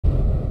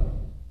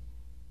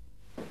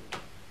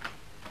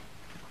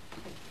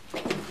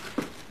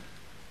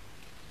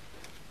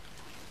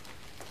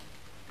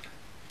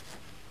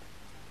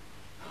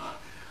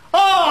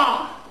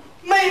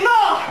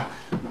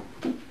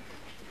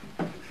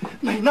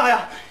娜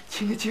呀，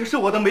请你接受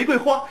我的玫瑰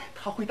花，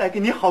它会带给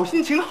你好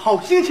心情，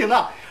好心情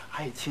啊！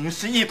爱情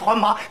是一团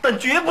麻，但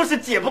绝不是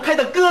解不开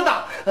的疙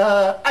瘩。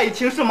爱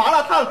情是麻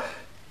辣烫，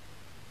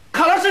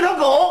卡拉是条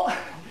狗。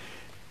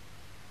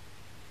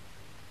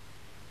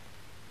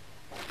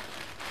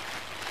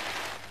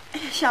哎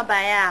呀，小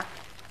白呀，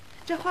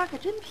这花可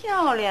真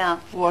漂亮。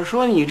我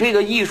说你这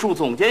个艺术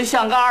总监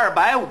像个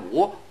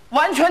250，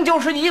完全就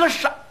是一个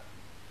傻。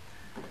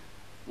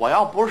我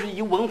要不是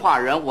一文化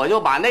人，我就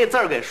把那字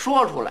儿给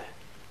说出来。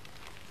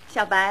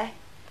小白，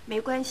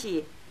没关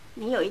系，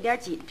你有一点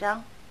紧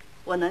张，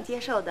我能接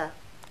受的。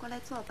过来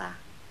坐吧。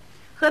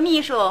何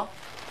秘书，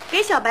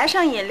给小白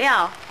上饮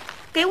料，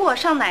给我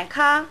上奶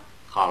咖。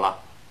好了，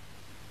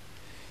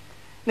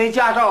那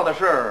驾照的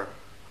事儿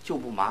就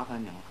不麻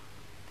烦您了。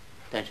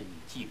但是你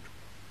记住，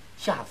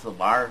下次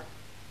玩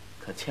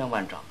可千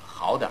万找个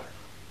好点的，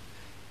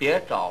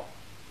别找。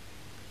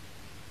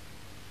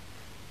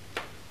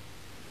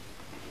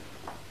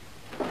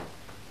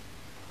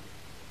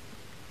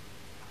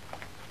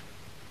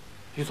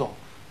于总，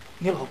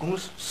你老公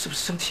是不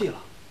是生气了？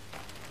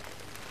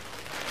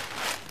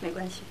没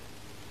关系，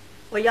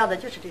我要的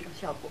就是这种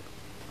效果。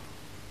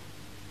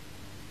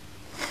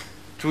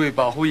注意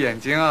保护眼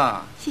睛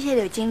啊！谢谢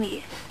柳经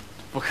理。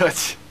不客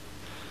气。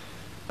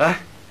来，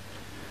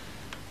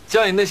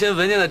教你那些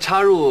文件的插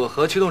入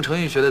和驱动程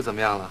序学的怎么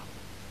样了？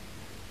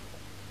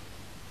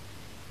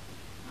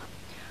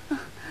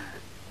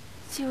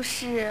就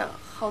是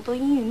好多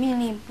英语命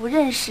令不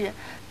认识，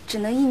只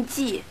能硬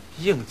记。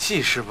硬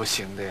记是不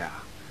行的呀，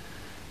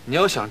你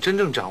要想真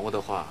正掌握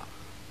的话，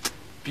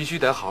必须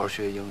得好好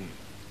学英语。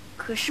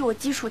可是我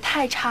基础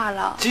太差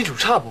了。基础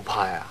差不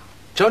怕呀，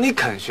只要你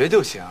肯学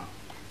就行。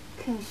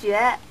肯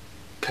学。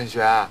肯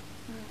学，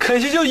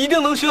肯学就一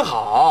定能学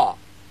好。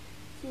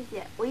谢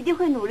谢，我一定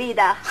会努力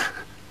的。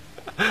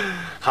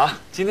好，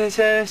今天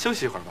先休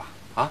息一会儿吧。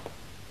啊。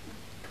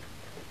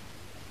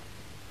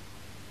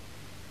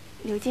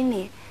刘经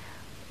理，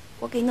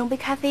我给你弄杯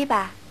咖啡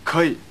吧。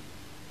可以，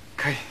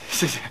可以，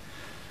谢谢。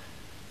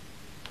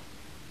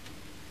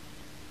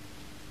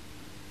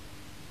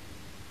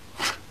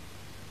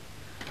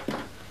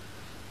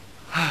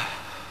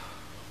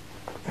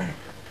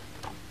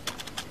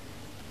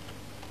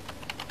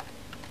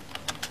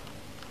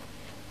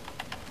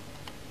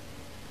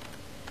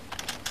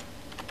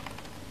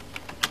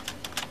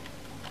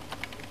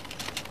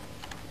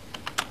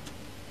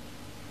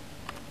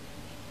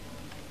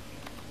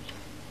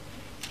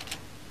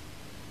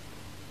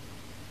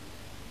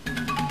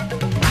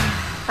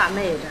大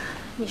妹子，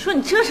你说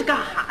你这是干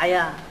哈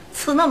呀？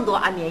吃那么多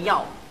安眠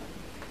药？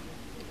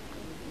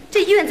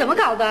这医院怎么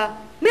搞的？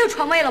没有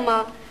床位了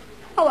吗？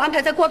把我安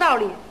排在过道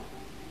里。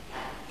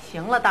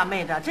行了，大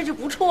妹子，这就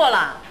不错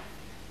了。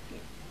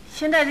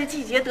现在这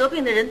季节得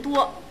病的人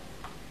多，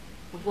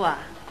不过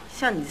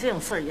像你这种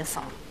事儿也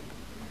少。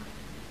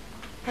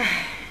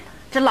哎，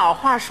这老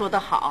话说得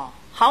好，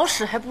好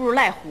使还不如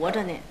赖活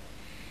着呢。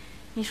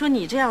你说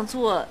你这样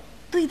做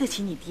对得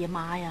起你爹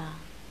妈呀？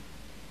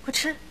快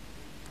吃。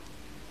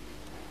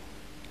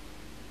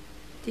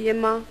爹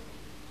妈，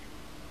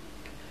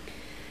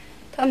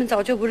他们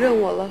早就不认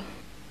我了。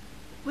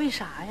为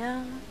啥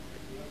呀？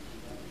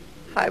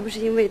还不是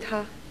因为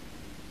他。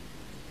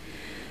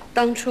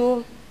当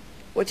初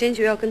我坚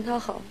决要跟他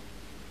好，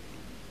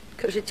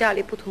可是家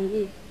里不同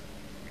意，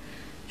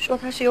说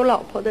他是有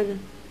老婆的人。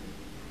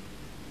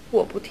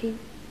我不听，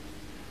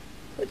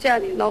和家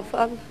里闹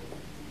翻了。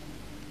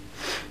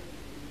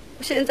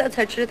我现在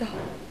才知道，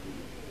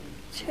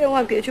千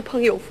万别去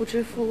碰有妇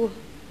之夫啊。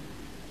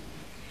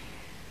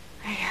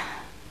哎呀，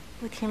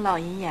不听老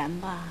人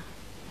言吧。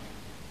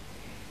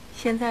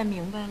现在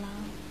明白了。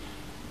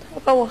他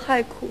把我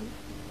害苦，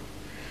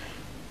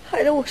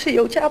害得我是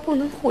有家不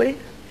能回。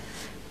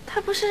他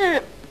不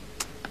是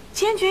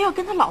坚决要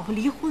跟他老婆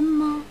离婚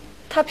吗？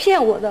他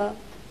骗我的。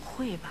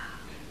会吧？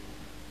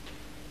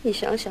你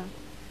想想，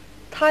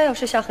他要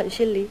是下狠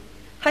心离，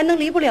还能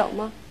离不了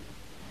吗？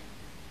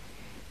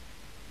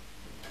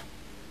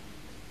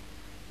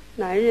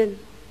男人，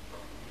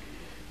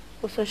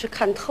我算是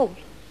看透了。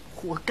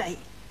活该，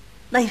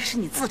那也是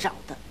你自找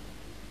的。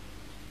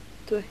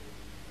对，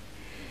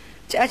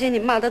佳姐，你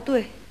骂的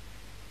对，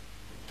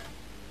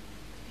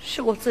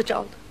是我自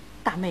找的。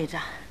大妹子，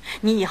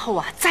你以后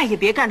啊，再也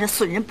别干这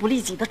损人不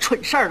利己的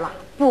蠢事儿了。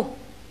不，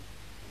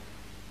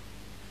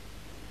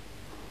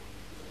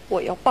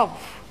我要报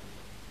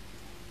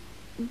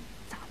复。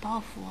咋报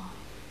复啊？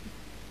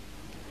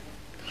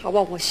他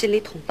往我心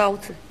里捅刀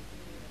子，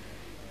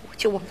我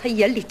就往他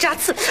眼里扎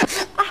刺。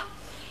啊，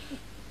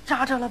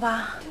扎着了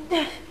吧？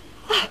对。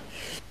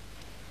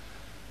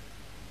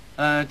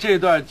这一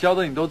段教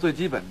的你都最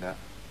基本的，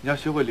你要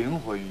学会灵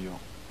活运用，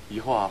以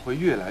后啊会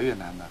越来越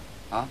难的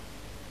啊。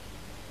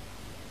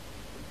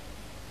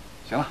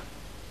行了，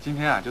今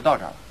天啊就到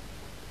这儿了，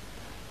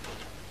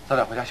早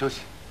点回家休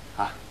息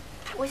啊。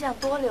我想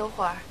多留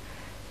会儿，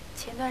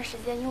前段时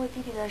间因为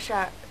弟弟的事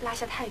儿落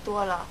下太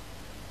多了。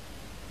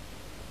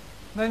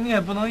那你也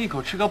不能一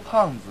口吃个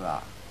胖子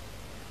啊，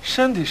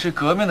身体是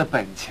革命的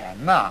本钱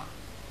呐。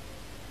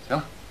行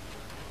了，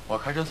我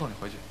开车送你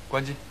回去，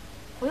关机。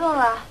不用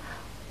了，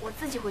我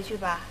自己回去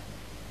吧。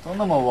都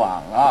那么晚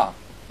了，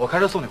我开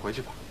车送你回去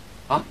吧。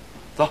啊，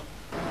走。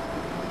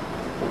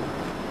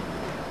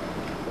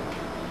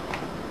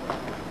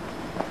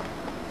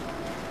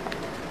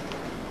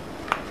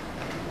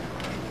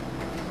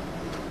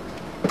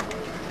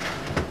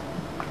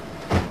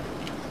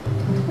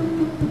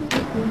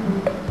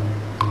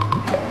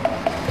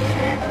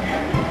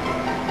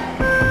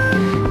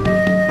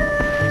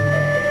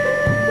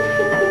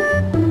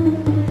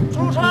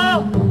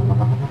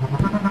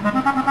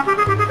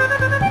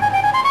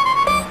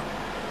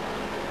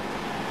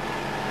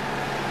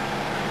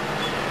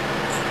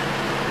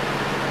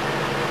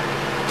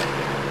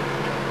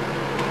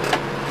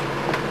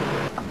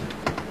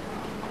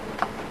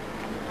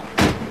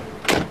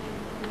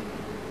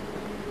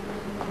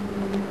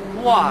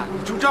哇，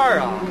你住这儿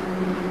啊？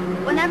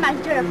我哪买是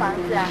这儿的房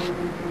子啊？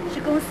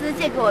是公司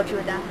借给我住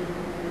的。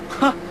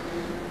哼，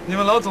你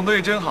们老总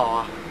队真好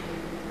啊。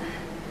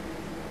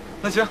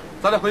那行，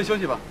咱俩回去休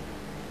息吧。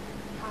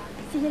好，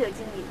谢谢柳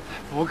经理。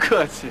不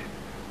客气，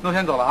那我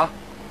先走了啊。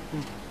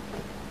嗯。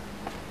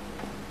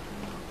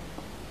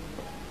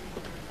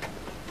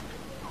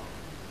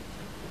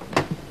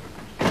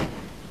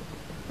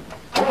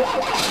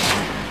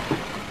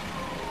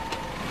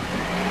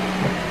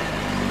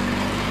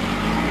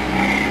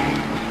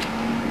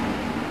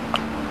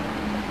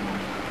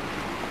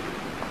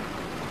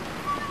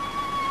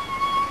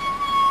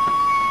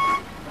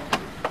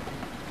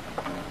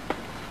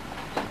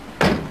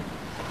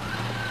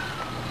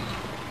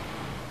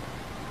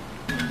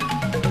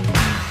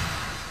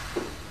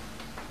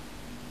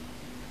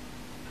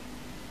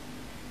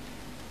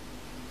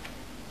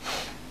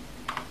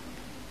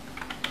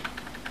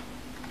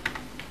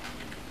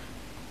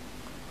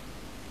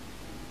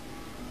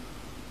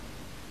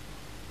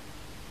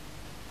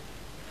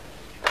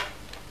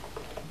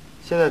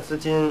现在资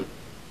金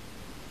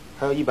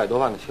还有100多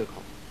万的缺口。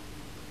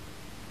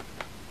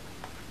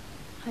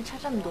还差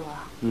这么多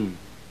啊？嗯，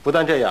不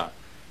但这样，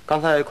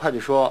刚才会计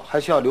说还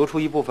需要留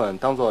出一部分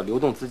当做流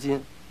动资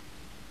金。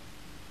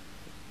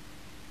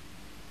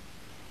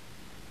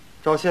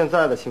照现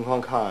在的情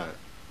况看，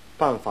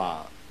办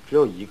法只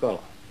有一个了。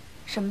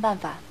什么办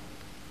法？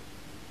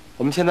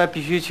我们现在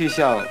必须去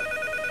向……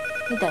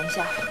你等一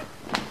下。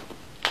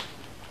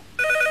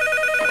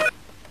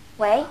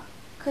喂，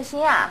克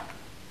星啊？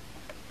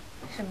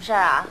什么事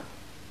儿啊？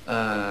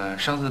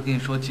上次跟你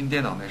说进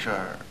电脑那事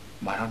儿，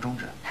马上终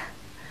止。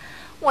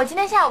我今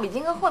天下午已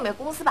经跟惠美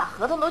公司把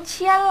合同都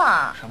签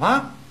了。什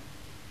么？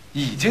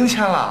已经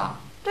签了？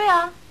对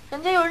啊，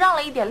人家又让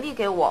了一点利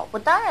给我，我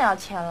当然要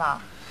签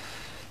了。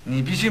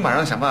你必须马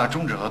上想办法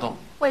终止合同。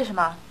为什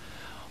么？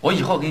我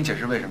以后给你解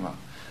释为什么。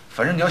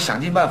反正你要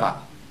想尽办法，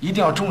一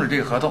定要终止这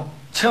个合同，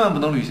千万不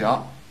能履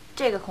行。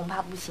这个恐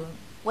怕不行，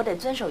我得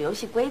遵守游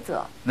戏规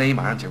则。那你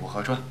马上解雇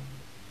河川。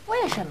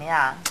为什么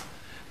呀？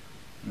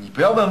你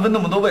不要问那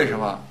么多为什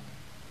么，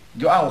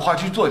你就按我话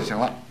去做就行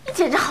了。你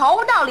简直毫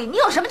无道理！你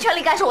有什么权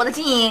利干涉我的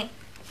经营？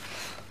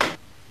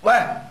喂，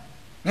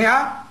宁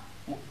雅，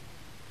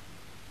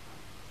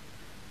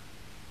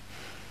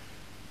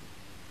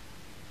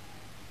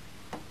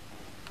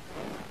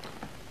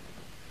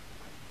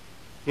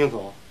宁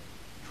总，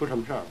出什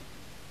么事儿了？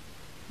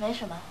没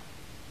什么。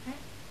哎，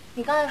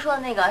你刚才说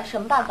的那个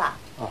什么办法？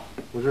啊，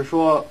我是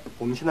说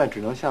我们现在只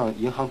能向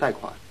银行贷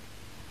款。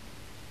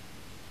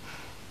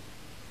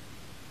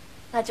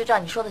那就照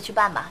你说的去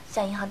办吧，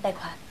向银行贷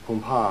款。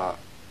恐怕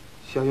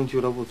需要用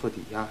俱乐部做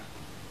抵押。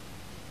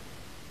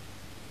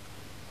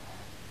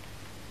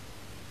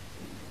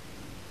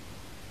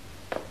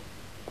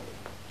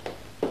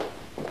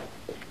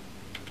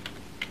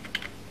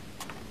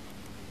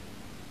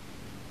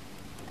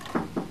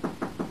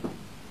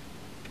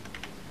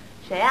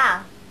谁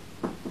呀？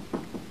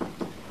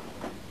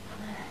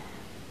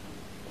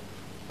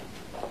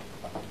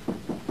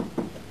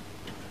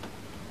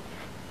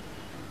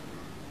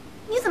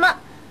你怎么？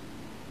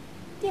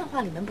电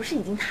话里面不是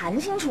已经谈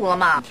清楚了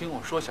吗？你听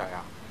我说，小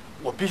雅，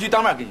我必须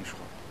当面跟你说。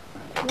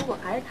如果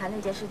还是谈那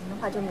件事情的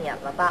话，就免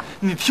了吧。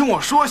你听我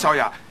说，小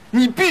雅，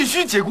你必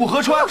须解雇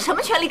河川。你有什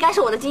么权利干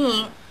涉我的经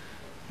营？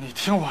你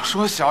听我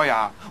说，小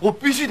雅，我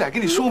必须得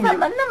跟你说明。你怎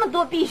么那么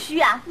多必须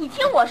啊？你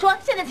听我说，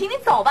现在请你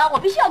走吧，我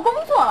必须要工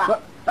作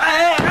了。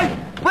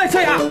喂，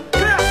小雅，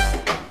小雅。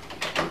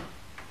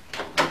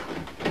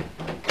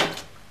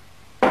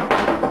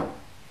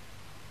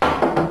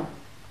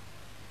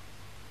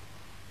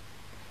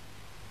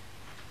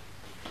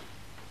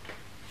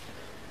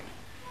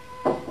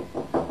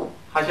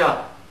哈夏，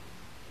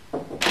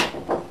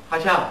哈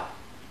夏，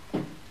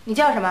你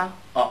叫什么？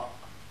哦，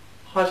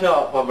哈夏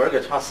把门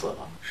给插死了。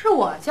是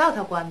我叫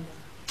他关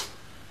的。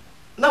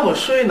那我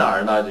睡哪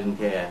儿呢？今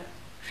天？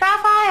沙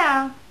发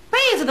呀，被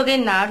子都给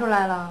你拿出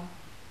来了。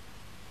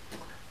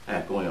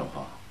哎，龚永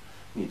华，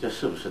你这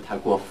是不是太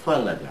过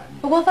分了点？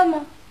不过分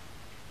吗？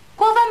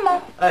过分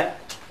吗？哎，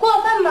过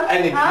分吗？哎，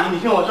你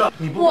听我说，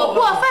你不过分，我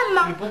过分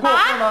吗？你不过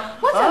分吗？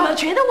我怎么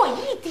觉得我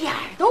一点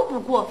都不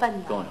过分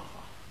呢？龚永华，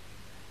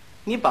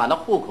你把那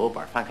户口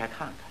本翻开看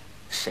看，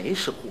谁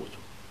是户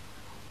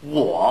主？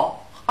我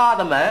哈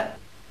的门，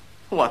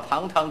我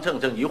堂堂正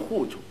正一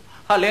户主，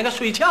还连个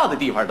睡觉的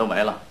地方都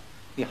没了，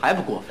你还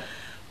不过分？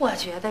我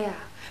觉得呀，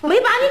没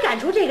把你赶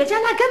出这个家，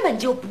那根本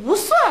就不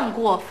算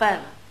过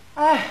分。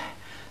哎，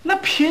那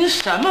凭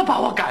什么把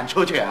我赶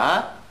出去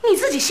啊？你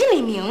自己心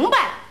里明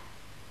白。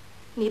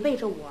你背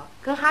着我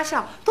跟哈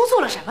笑都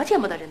做了什么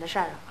见不得人的事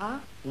儿啊？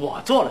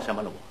我做了什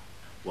么了？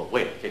我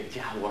为了这个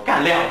家，我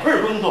干2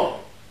份工作。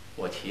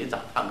我起早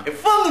贪黑，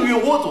风雨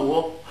无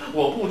阻。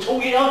我不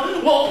抽烟，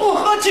我不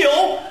喝酒，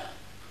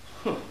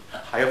哼，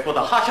还要辅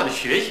导哈笑的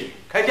学习，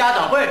开家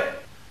长会，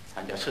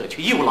参加社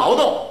区义务劳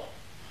动。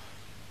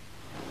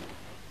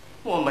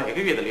我每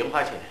个月的零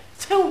花钱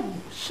才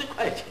50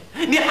块钱，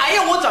你还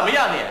要我怎么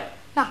样你？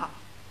那好，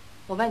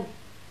我问你，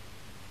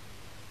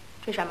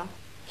这什么？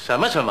什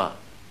么什么？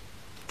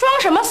装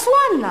什么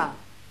蒜呢？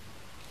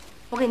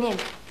我给你念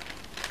念：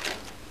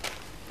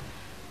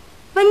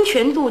温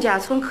泉度假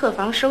村客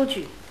房收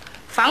据，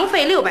房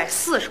费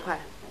640块，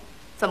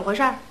怎么回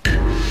事？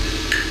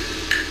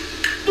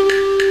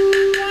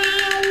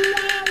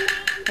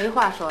没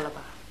话说了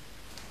吧？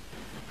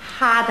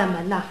哈的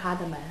门呐，哈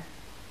的门！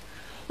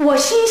我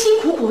辛辛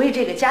苦苦为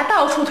这个家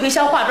到处推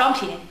销化妆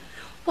品，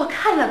我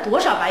看了多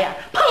少白眼，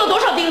碰了多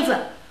少钉子，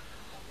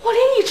我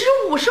连一支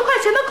50块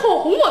钱的口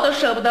红我都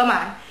舍不得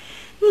买。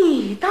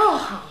你倒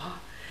好，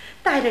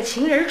带着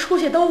情人出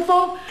去兜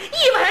风，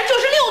一晚上就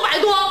是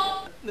600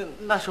多。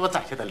那是我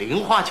攒下的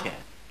零花钱。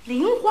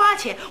零花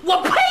钱？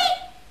我呸！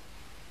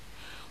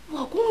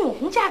我龚永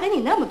红嫁给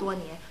你那么多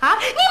年啊，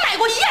你买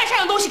过1样上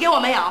样东西给我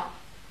没有？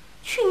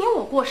去年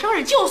我过生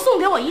日就送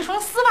给我一双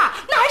丝袜，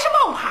那还是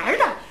冒牌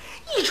的，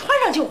一穿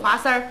上就滑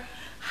丝儿，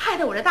害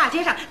得我这大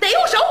街上得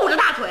用手捂着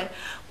大腿，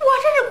我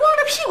这是光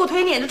着屁股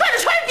推撵着，转着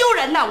圈丢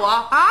人呢！我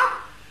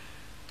啊，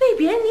对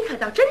别人你可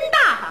倒真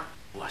大方。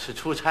我是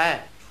出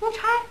差。出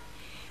差？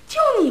就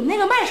你们那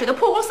个卖水的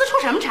破公司出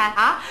什么差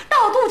啊？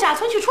到度假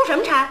村去出什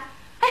么差？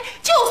哎，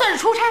就算是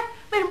出差，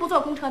为什么不坐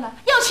公车呢？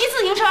要骑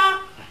自行车？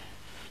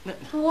那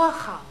多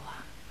好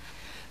啊，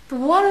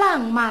多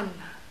浪漫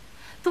呐，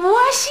多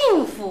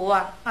幸福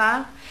啊！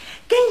啊，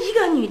跟一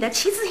个女的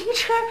骑自行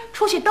车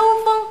出去兜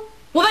风。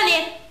我问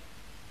你，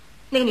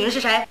那个女人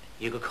是谁？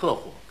一个客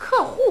户。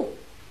客户？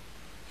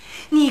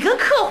你跟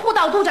客户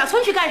到度假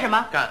村去干什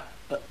么？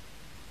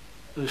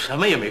什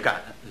么也没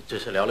干，只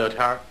是聊聊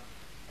天儿。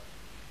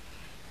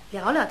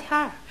聊聊天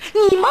儿？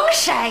你蒙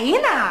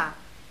谁呢？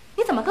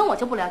你怎么跟我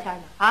就不聊天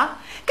呢？啊，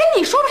跟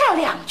你说不上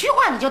2句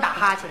话你就打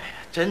哈欠。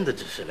真的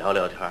只是聊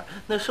聊天儿，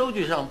那收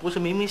据上不是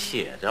明明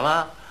写着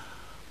吗？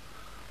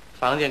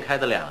房间开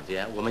的2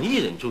间，我们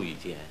1人住1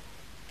间。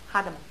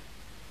哈德们，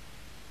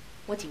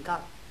我警告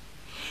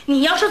你，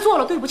你要是做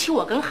了对不起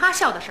我跟哈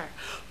笑的事儿，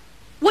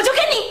我就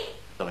跟你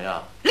怎么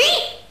样？离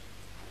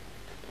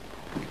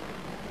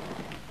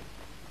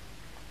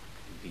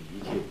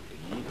就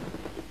离，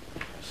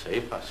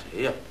谁怕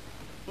谁呀？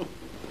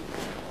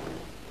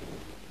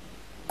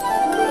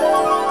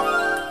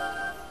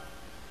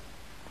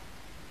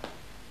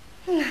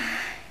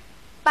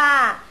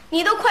爸，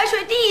你都快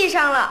睡地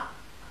上了。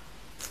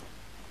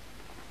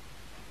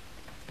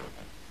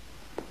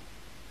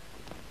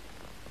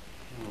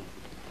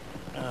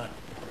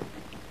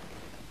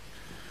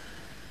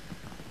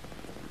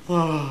哎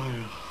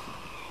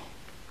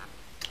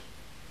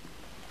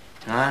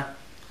呀！啊，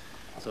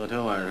昨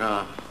天晚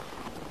上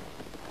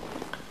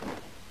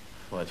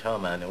我敲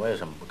门，你为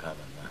什么不开门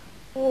呢？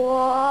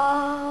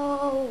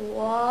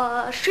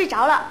我睡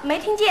着了，没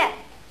听见。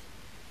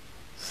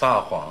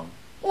撒谎！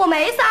我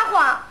没撒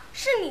谎，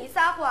是你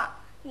撒谎。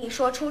你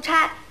说出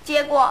差，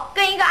结果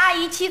跟一个阿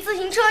姨骑自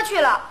行车去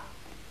了。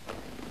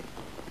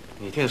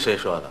你听谁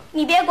说的？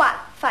你别管，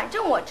反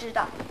正我知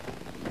道。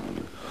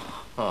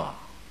哦，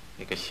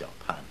你个小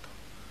叛徒，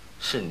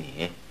是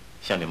你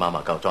向你妈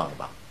妈告状了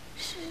吧？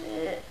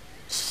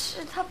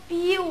是他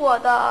逼我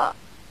的。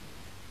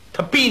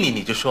他逼你，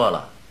你就说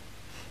了。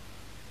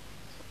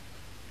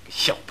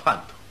小叛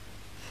徒，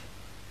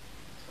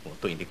我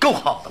对你够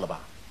好的了吧？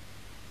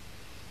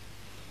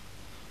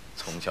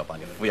从小把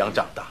你抚养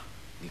长大，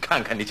你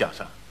看看你脚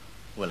上，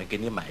为了给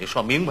你买一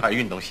双名牌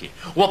运动鞋，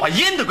我把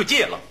烟都给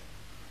戒了。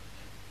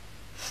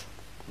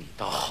你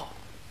倒好，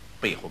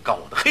背后告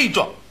我的黑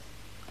状。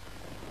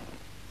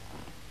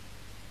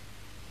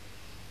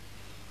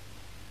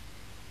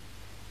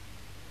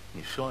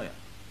你说呀，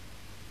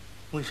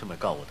为什么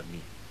告我的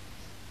密？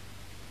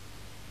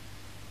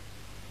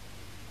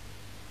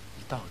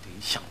你到底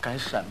想干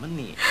什么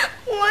你？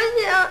我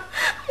想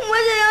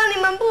让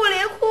你们不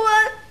离婚。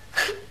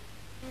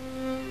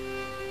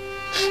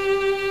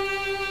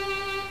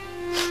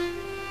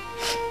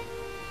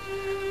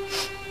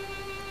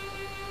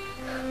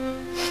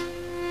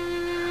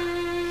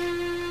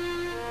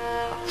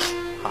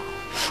好，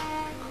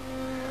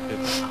别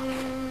管他。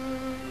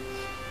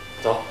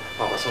走，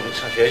爸爸送你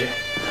上学去。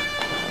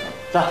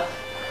走，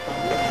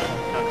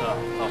上课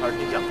好好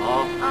听讲啊。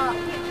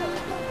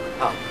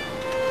好，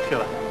去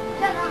吧。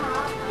校长好，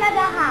校长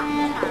好，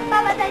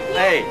爸爸再见。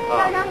哎，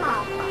校长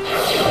好，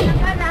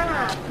校长好，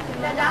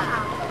校长好，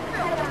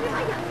校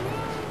长好。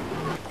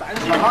再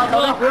好，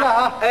早点回来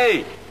啊！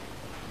哎，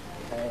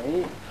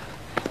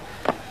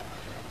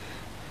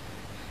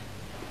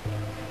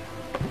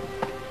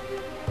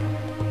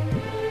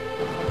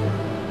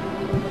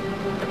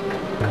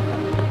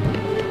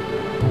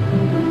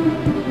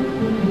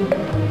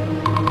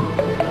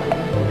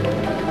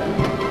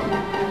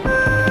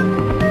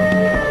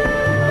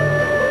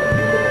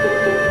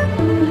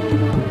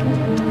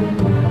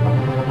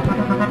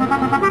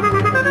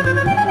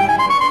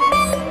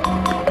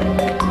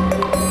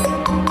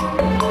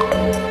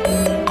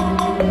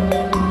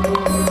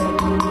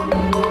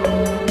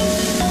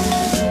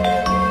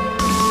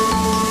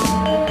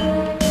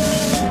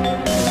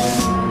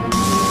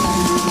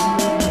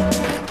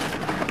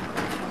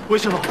魏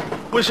师傅，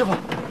魏师傅，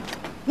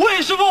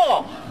魏师傅！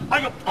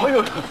哎呦，哎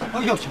呦，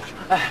哎呦！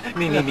哎，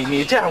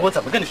你这样，我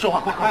怎么跟你说话？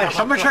快！哎，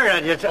什么事儿啊？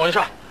你这我跟你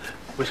说，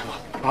魏师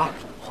傅啊！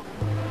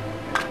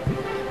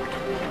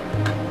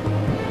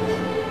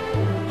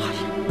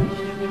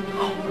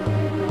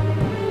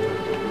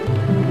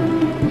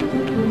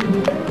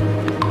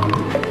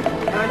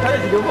哎，赶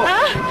紧去留步！啊！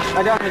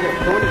大家快点，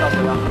等我你到谁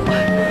了？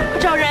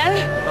找人。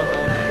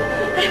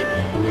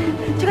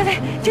就刚才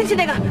进去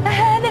那个，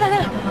哎，那个。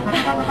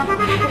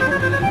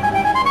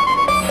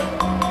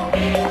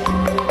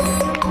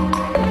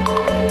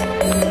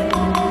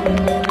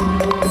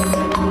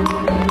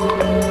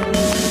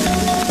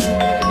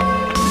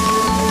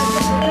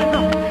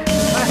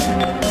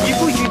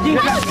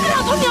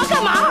你要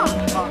干嘛？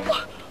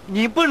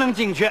你不能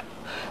进去。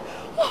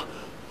我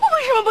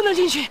为什么不能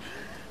进去？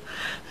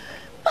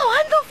保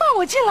安都放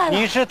我进来了。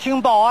你是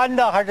听保安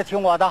的还是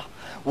听我的？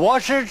我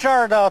是这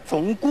儿的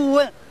总顾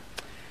问。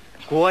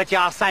国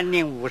家3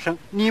令5申，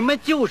你们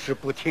就是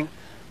不听。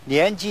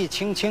年纪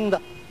轻轻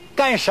的，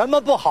干什么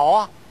不好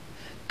啊？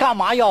干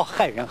嘛要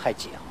害人害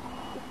己啊？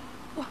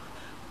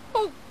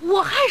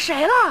我害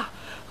谁了？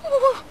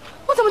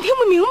我怎么听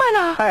不明白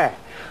呢？哎，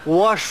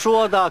我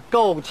说的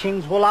够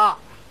清楚了。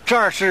这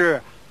儿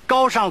是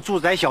高尚住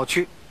宅小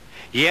区，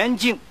严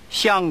禁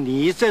像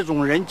你这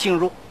种人进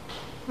入。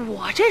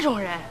我这种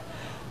人，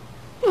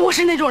我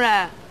是那种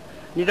人。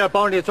你这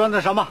包里装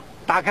的什么？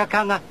打开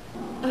看看。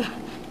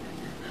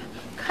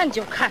看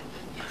就看，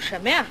有什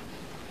么呀？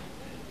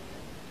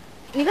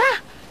你看，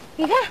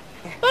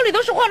包里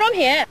都是化妆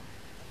品。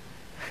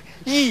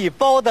一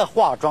包的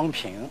化妆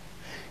品，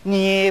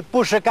你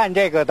不是干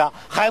这个的，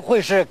还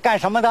会是干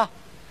什么的？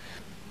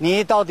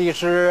你到底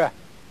是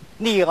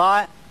立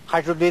安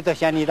还是雷德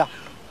贤尼的？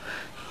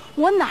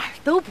我哪儿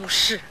都不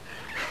是，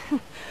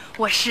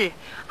我是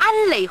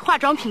安磊化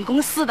妆品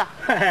公司的。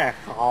嘿嘿，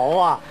好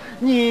啊，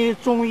你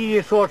终于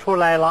说出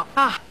来了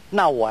啊！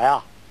那我呀，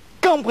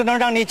更不能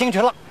让你进去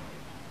了。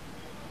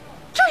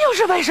这又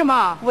是为什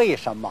么？为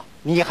什么？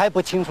你还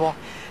不清楚？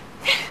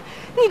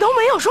你都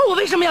没有说我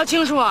为什么要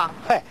清楚啊？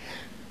嘿，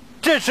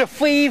这是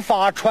非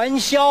法传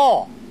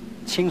销，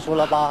清楚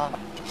了吧？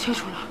清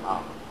楚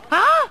了。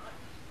啊！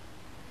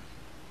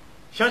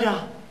小姐，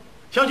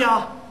小姐，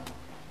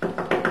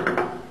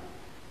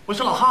我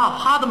是老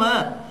哈的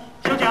门，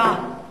小姐。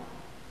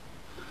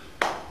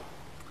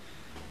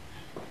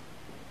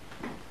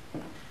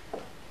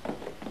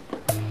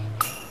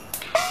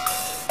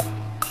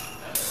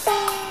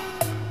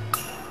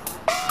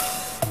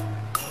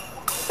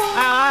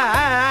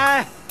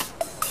哎，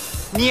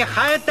你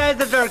还待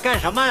在这儿干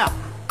什么呀？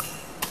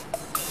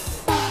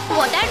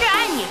我待这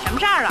碍你什么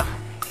事儿啊？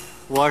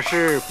我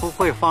是不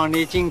会放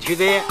你进去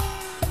的。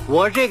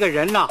我这个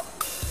人呢，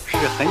是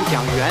很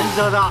讲原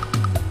则的。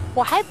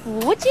我还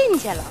不进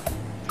去了，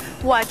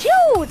我就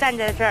站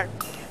在这儿，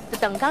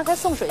等刚才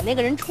送水那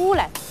个人出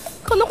来，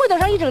可能会等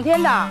上一整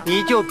天的。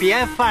你就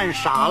别犯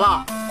傻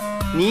了，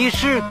你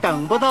是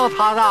等不到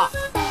他的。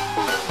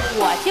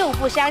我就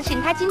不相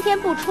信他今天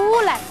不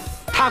出来。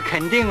他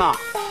肯定啊，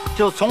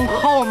就从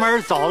后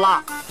门走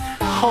了。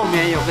后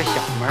面有个小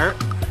门，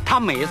他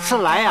每次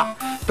来呀，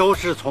都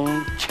是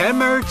从前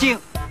门进，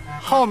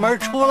后门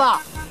出了。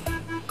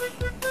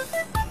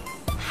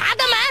哈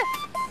德门，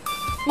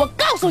我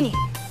告诉你，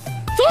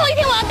总有一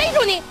天我要逮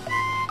住你。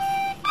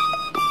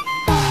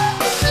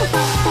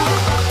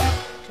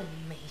真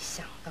没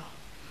想到，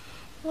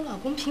我老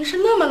公平时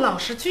那么老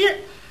实，居然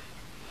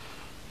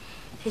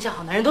天下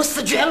好男人都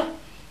死绝了。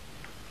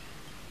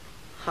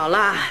好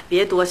了，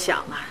别多想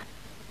了。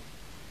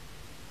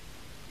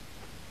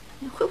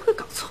你会不会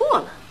搞错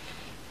了？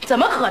怎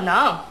么可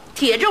能？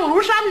铁证如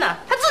山呢，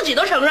他自己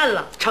都承认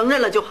了。承认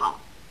了就好，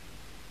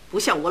不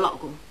像我老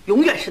公，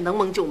永远是能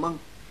蒙就蒙，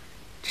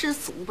知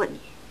足吧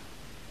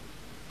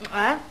你。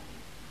哎，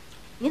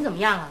你怎么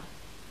样啊？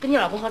跟你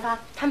老公和他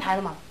摊牌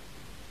了吗？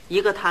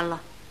一个摊了，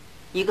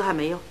一个还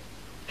没有。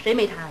谁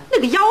没摊啊？那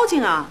个妖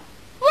精啊！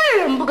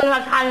为什么不跟他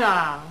摊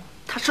啊？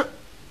他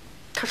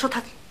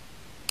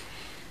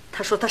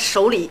说他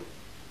手里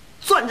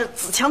攥着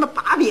子强的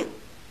把柄。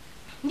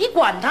你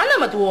管他那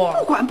么多？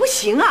不管不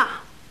行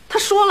啊！他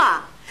说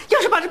了，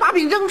要是把这把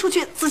柄扔出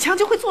去，子强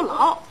就会坐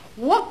牢。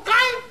活该！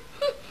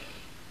哼，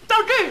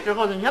到这时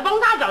候了，你还帮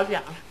他着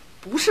想？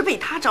不是为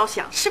他着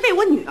想，是为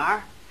我女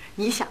儿。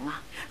你想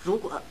啊，如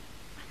果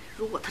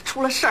他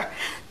出了事儿，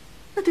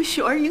那对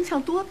雪儿影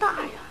响多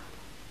大呀？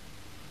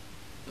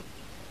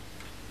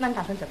那你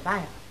打算怎么办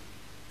呀？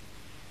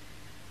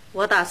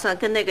我打算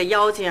跟那个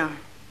妖精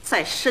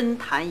再深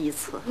谈一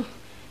次。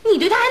你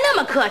对他还那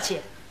么客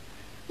气？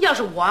要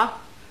是我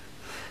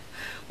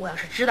要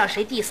是知道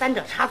谁第三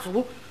者插足，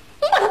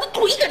我把他的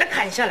腿给他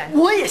砍下来。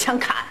我也想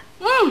砍，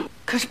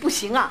可是不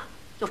行啊，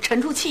要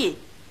沉住气，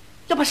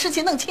要把事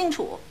情弄清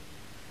楚。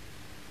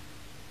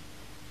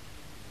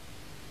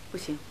不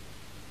行，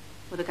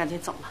我得赶紧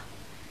走了。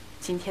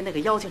今天那个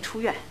妖精出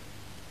院，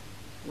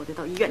我得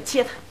到医院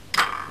接他。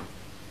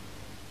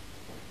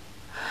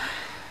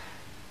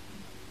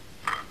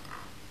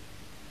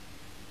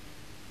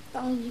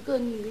当一个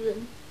女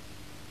人，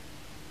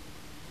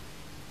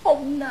好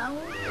难哦。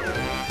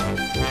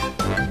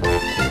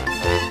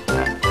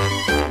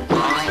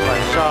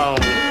晚上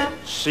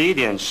11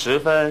点10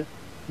分，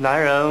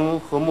男人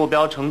和目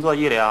标乘坐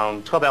一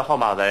辆车牌号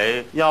码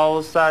为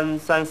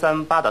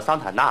13338的桑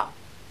塔纳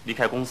离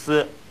开公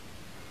司。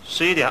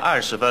11点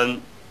20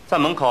分，在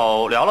门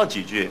口聊了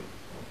几句，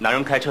男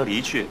人开车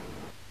离去。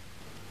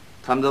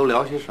他们都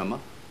聊些什么？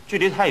距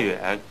离太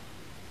远，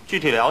具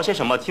体聊些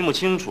什么听不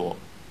清楚，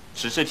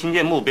只是听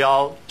见目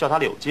标叫他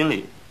柳经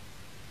理。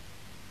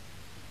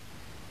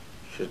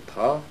是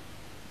他。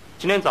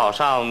今天早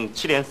上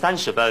7点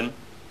30分，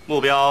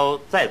目标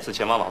再次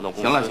前往网动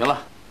公司。行了行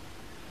了，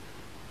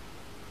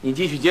你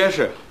继续监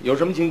视，有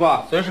什么情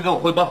况随时给我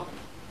汇报。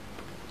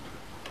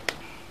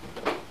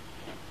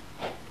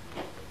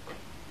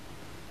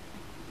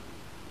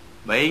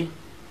喂，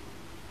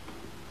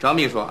张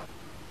秘书，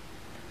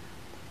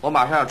我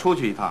马上要出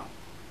去一趟，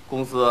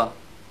公司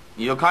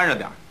你就看着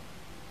点。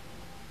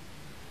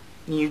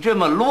你这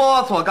么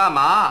啰嗦干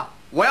嘛？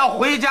我要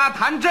回家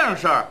谈正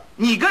事儿，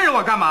你跟着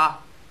我干嘛？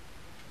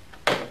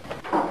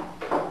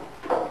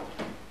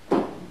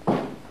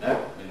哎，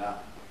美娜，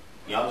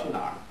你要去哪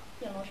儿？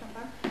电楼上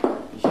班。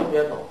你先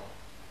别走，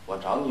我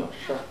找你有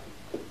事儿。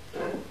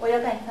我要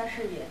干一番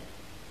事业，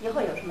以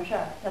后有什么事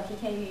儿要提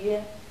前预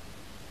约，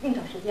另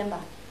找时间吧。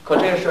可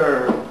这事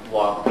儿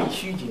我必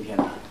须今天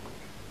谈。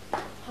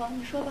好，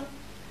你说吧。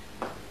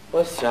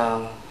我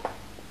想，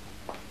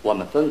我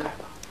们分开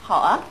吧。好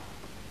啊。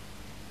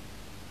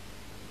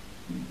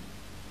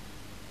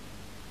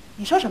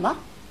你说什么？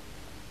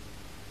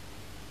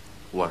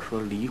我说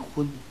离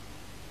婚。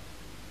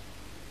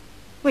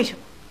为什么？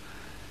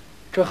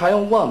这还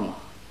用问吗？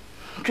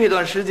这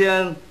段时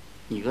间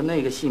你跟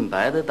那个姓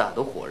白的打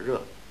得火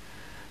热，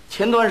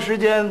前段时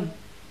间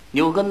你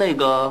又跟那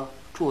个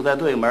住在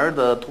对门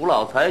的土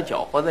老财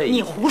搅和在一起。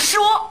你胡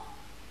说！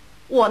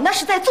我那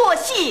是在做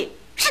戏，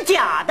是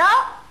假的。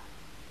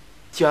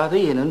假的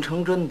也能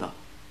成真的，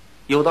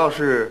有道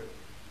是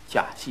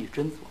假戏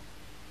真做。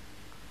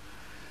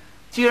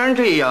既然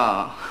这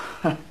样，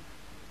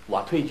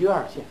我退居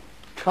二线，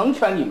成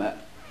全你们。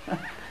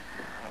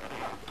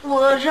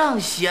我让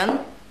贤。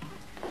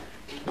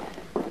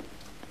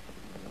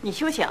你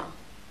休想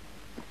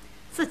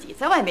自己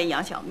在外面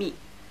养小蜜，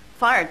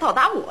反而倒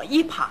打我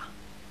一耙。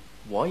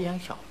我养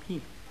小蜜，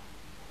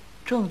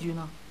证据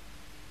呢？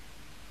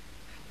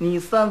你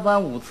3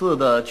番5次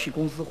的去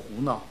公司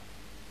胡闹，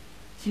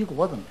结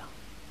果怎么样？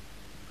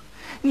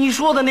你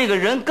说的那个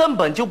人根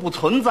本就不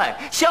存在，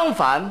相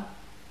反，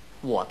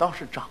我倒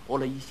是掌握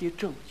了一些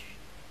证据。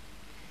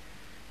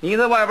你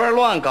在外边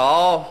乱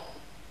搞，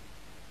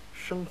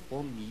生活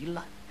糜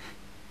烂，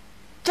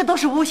这都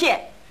是诬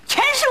陷，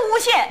全是诬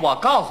陷。我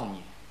告诉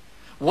你，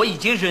我已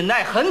经忍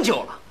耐很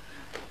久了，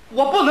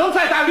我不能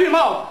再戴绿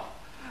帽子，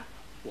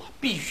我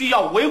必须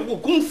要维护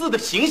公司的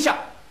形象。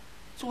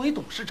作为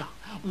董事长，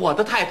我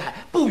的太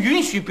太不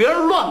允许别人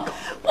乱搞。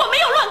我没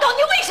有乱搞，你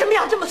为什么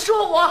要这么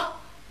说我？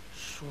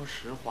说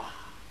实话，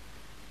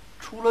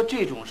出了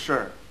这种事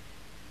儿，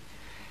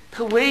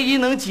他唯一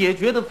能解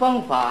决的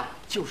方法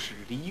就是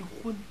离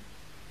婚。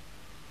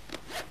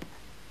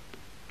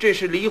这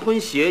是离婚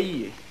协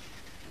议，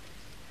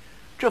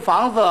这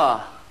房子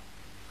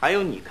还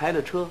有你开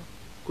的车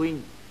归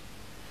你，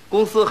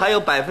公司还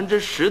有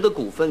10%的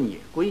股份也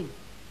归你。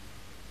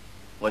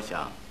我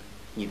想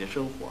你的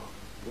生活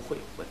不会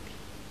有问题。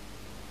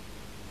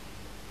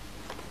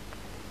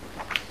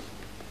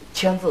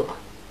签字吧。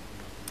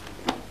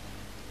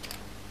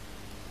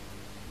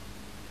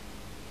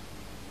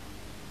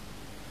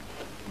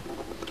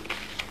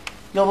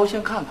要不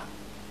先看看。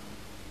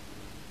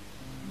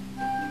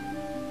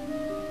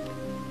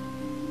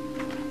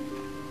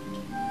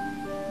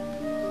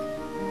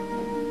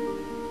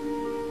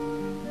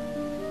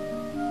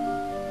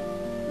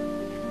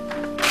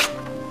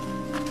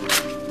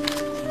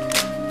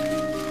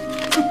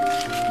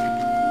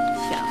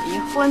想离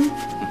婚，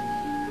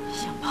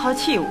想抛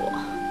弃我，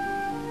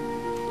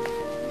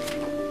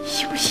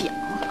休想！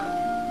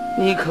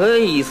你可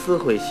以撕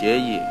毁协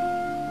议，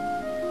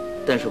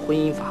但是婚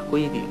姻法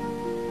规定，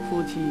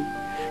夫妻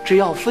只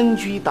要分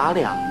居达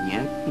2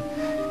年，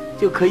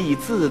就可以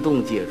自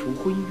动解除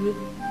婚约。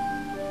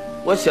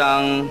我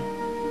想，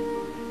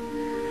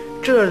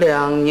这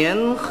2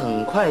年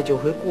很快就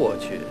会过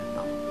去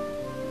的，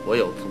我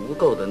有足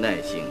够的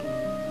耐心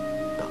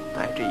等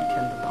待这一天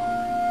的到来。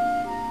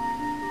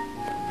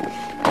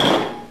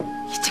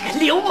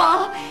流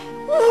氓、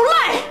无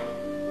赖，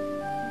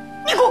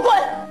你给我滚！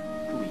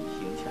注意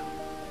形象。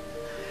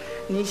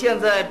你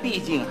现在毕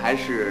竟还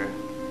是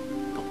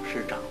董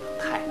事长的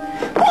太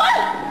太。滚！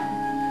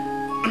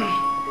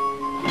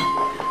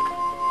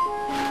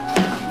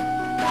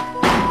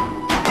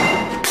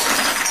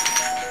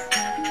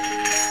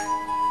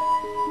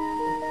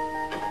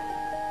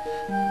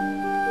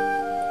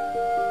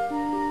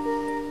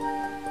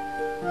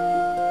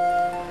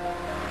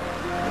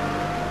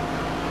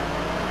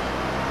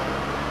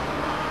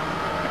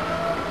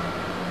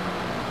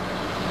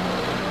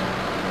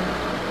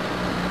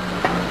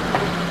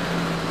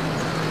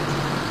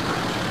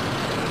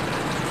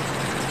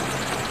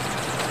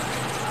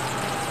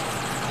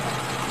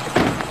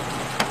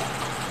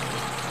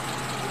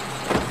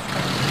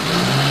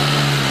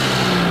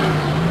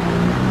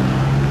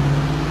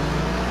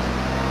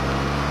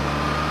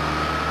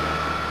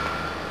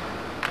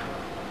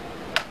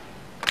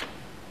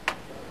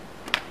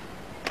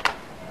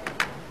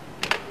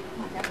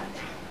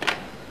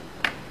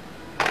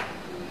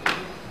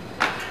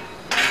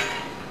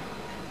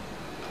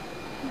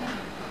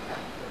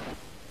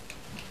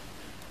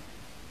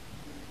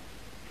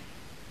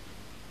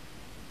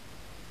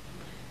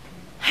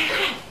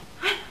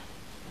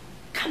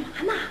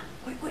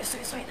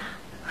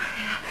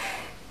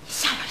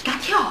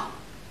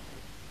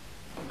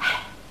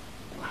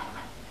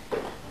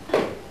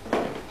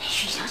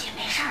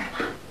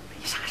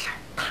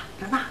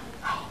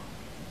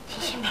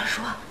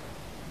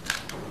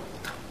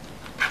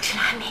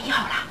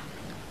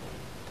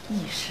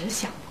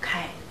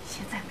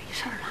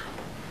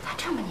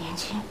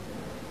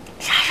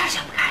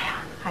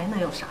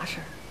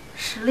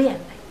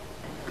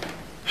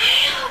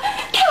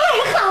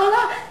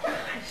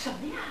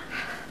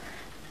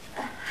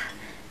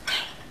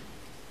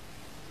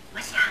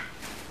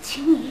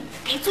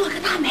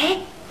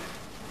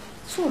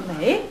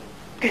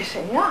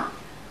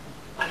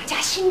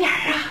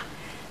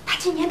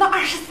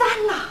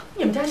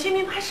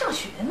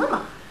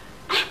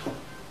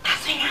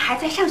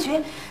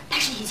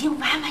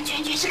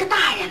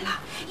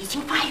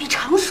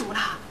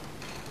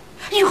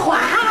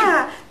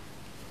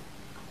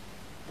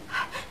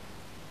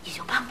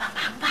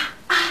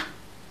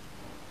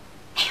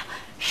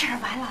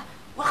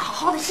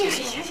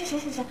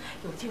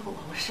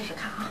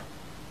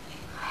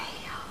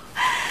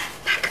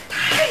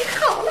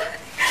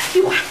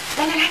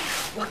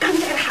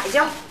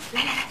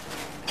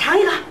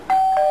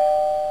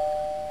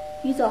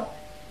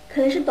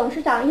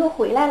又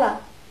回来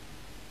了，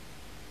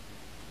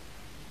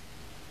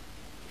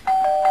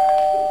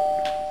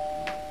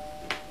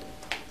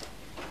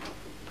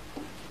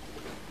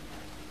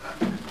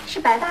是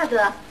白大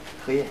哥。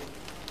荷叶，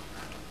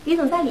于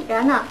总在里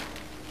边呢。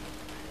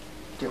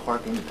这花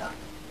给你的，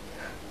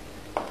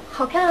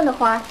好漂亮的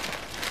花，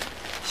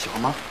喜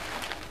欢吗？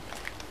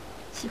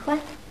喜欢。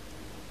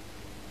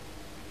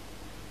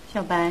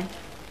小白，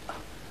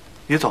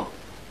于总，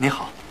你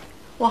好。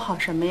我好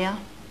什么呀？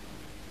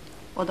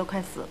我都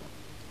快死了。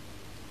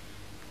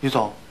于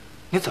总，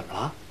你怎么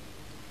了？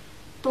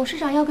董事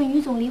长要跟于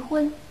总离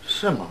婚。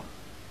是吗？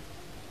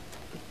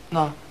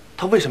那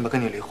他为什么跟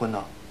你离婚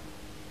呢？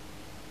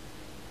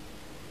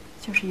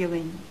就是因为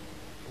你。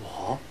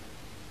我？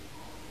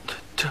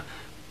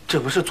这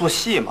不是做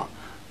戏吗？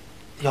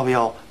要不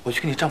要我去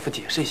跟你丈夫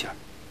解释一下？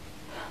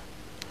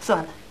算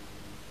了，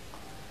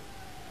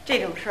这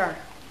种事儿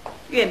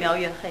越描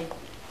越黑。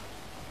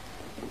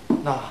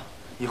那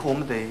以后我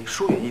们得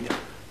疏远一点，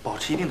保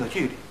持一定的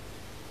距离。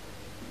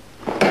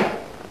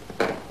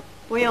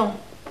不用，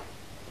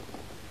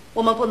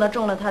我们不能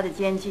中了他的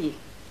奸计。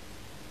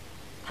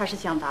他是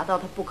想达到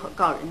他不可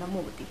告人的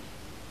目的。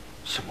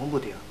什么目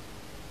的啊？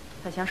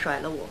他想甩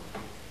了我，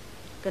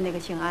跟那个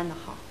姓安的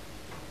好。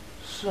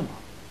是吗？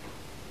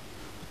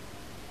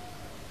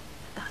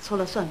打错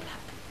了算盘。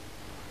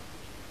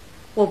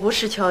我不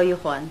是乔一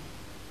环，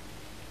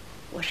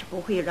我是不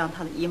会让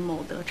他的阴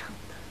谋得逞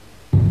的。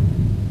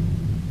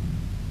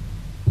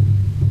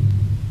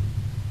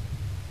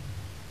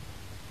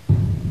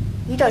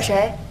你找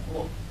谁？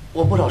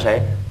我不找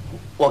谁，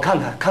我看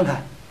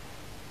看。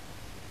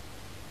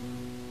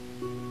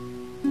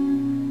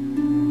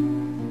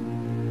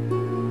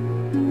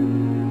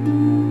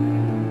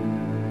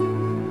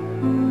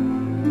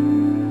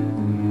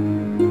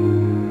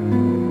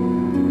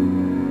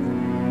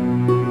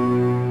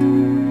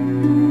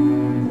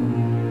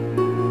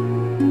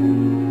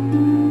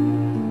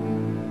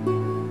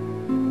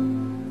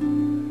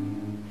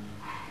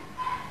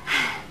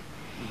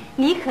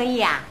你可以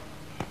呀，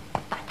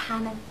把他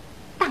呢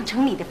当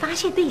成你的发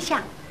泄对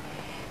象，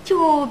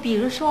就比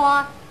如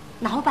说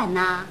老板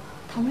呐、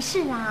同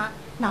事啊、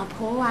老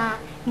婆啊、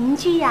邻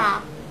居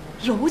呀，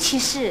尤其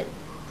是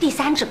第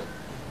三者。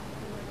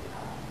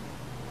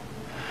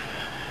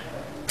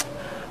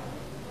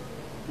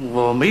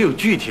我没有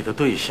具体的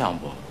对象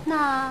不？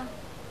那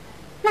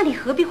你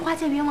何必花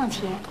这冤枉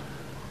钱？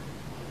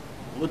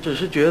我只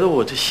是觉得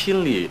我这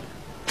心里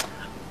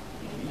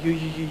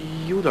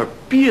有点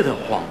憋得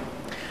慌，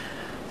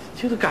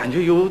就是感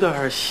觉有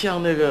点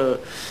像那个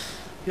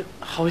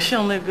好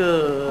像那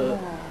个，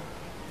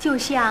就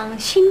像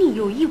心里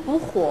有一股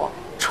火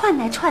窜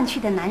来窜去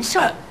的难受。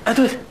哎，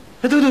对，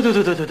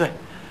对。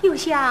又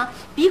像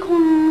鼻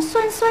孔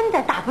酸酸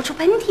的打不出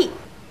喷嚏。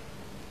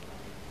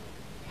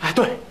哎，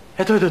对。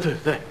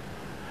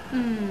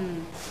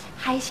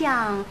还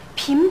像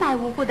平白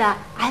无故的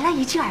挨了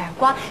一记耳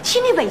光，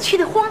心里委屈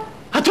的慌。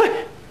啊，对。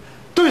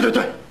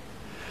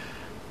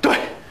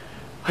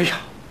哎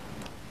呀，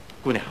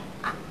姑娘，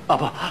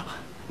不，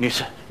女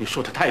士，你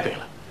说的太对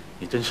了，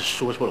你真是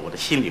说出了我的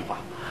心里话。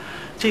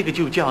这个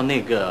就叫那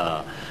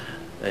个，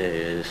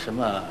什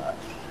么，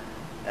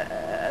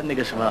那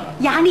个什么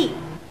压力。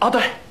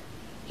对，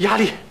压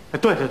力。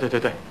对。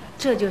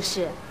这就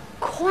是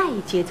快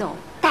节奏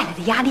带来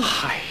的压力。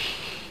嗨，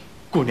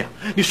姑娘，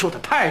你说的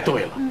太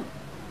对了。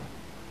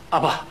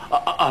不，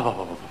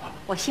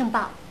我姓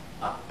鲍，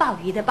鲍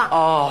鱼的鲍。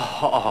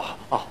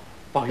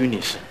鲍鱼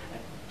女士。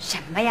什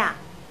么呀？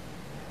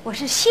我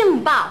是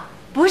姓鲍，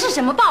不是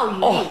什么鲍鱼。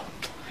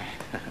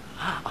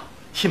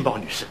姓鲍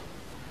女士。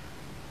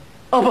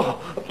不，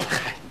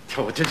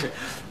我真是，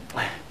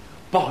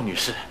鲍女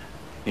士，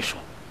你说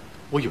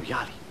我有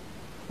压力，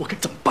我该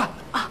怎么办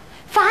呢？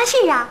发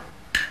泄呀。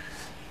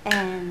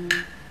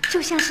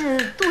就像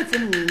是肚子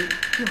里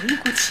有一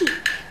股气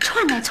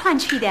窜来窜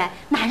去的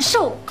难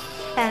受，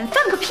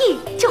放个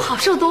屁就好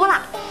受多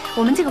了。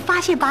我们这个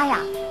发泄吧呀，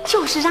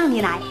就是让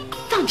你来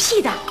放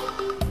屁的。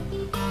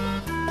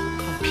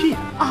放屁？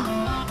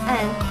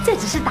这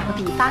只是打个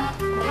比方。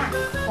你看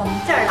我们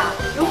这儿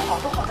有好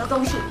多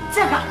东西，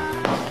这个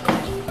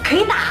可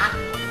以打，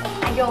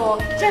还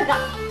有这个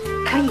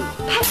可以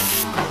拍。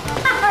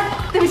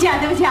对不起啊，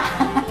对不起，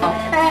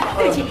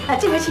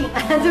这个请。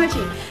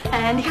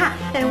你看，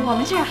我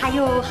们这儿还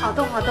有好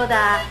多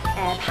的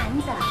盘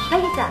子、杯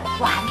子、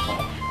碗，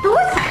都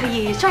是可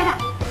以摔的。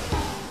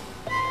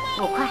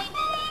5块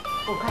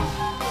，2块。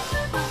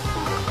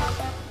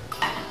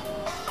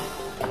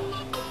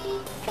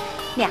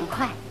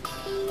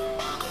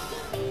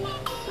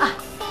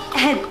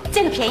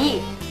这个便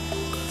宜。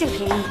1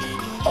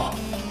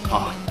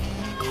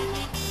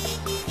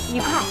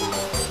块，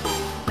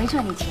没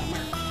赚你钱呐。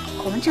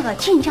我们这个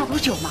进价都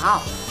9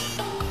毛。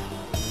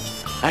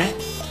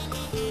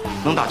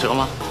能打折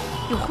吗？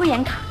有会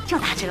员卡就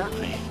打折。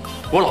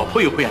我老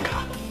婆有会员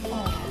卡。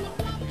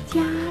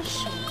家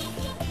属。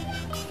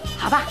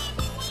好吧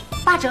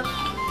，8折。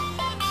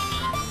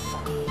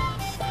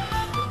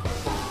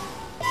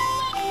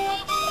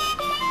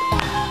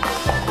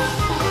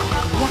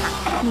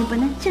你不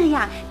能这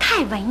样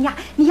太文雅，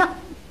你要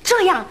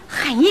这样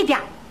狠一点。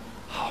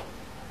好，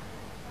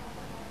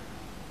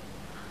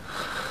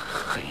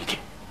狠一点。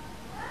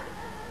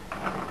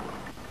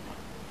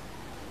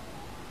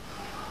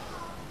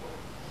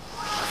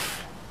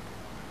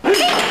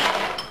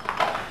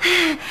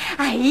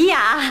哎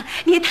呀，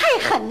你太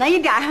狠了一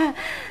点。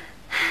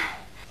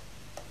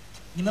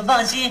你们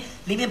放心，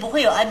里面不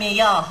会有安眠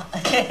药。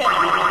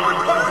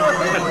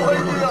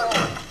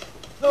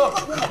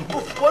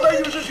我带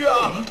浴室去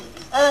啊。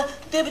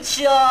对不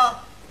起哦。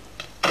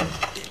哎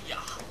呀，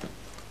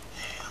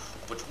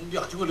不冲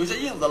掉就会留下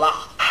印子了。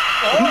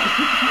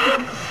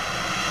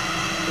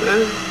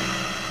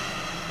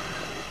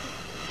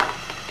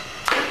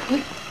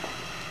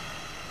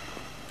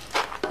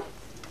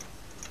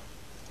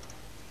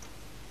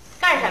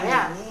干什么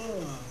呀？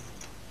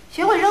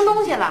学会扔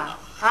东西了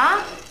啊？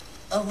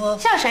我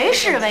向谁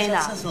示威呢？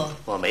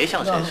我没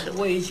向谁示威，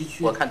我也一起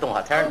去。我看动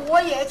画片呢。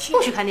我也去。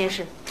不许看电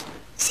视。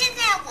现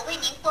在我为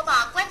您播报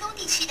关东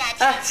地区的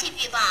天气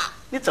预报。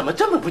你怎么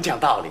这么不讲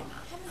道理呢？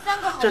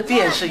这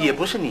电视也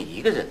不是你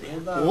一个人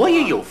的呀，我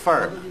也有份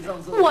儿。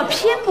我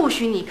偏不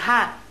许你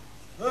看。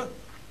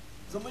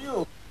怎么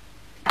又？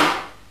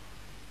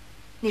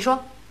你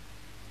说，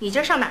你今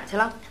儿上哪儿去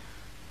了？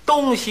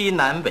东西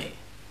南北，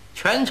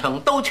全城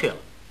都去了，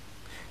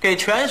给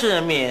全市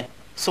人民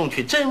送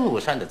去真武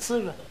山的滋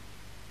润。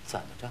怎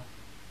么着？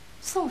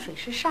送水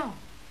是上午，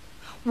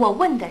我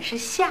问的是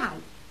下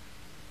午。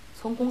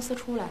从公司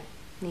出来，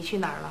你去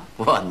哪儿了？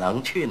我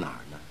能去哪儿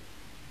呢？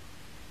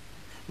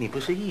你不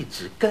是一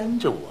直跟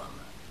着我吗？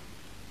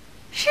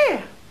是，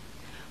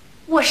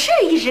我是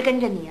一直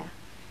跟着你啊，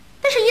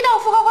但是一到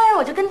富豪花园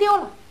我就跟丢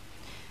了。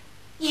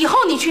以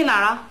后你去哪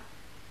儿啊？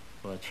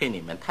我去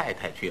你们太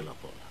太俱乐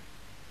部了。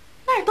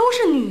那儿都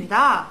是女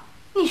的，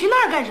你去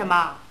那儿干什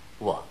么？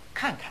我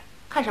看看。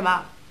看什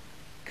么？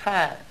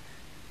看。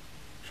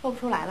说不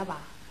出来了吧？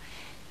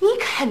你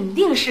肯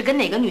定是跟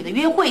哪个女的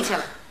约会去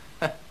了。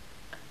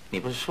你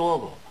不是说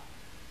过吗？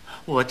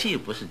我既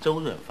不是周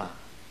润发，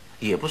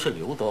也不是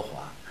刘德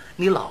华，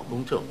你老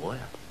公这模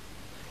样，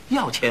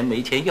要钱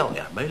没钱，要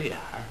脸没脸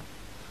儿，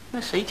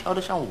那谁瞧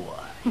得上我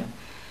呀？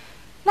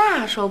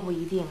那说不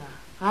一定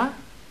啊！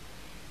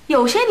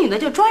有些女的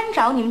就专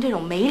找你们这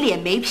种没脸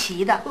没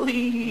皮的。哎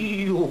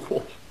呦，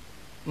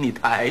你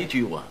抬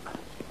举我了，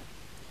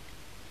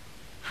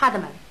哈德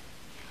曼，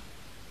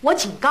我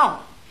警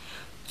告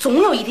你，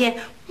总有一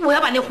天我要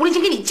把那狐狸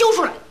精给你揪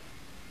出来。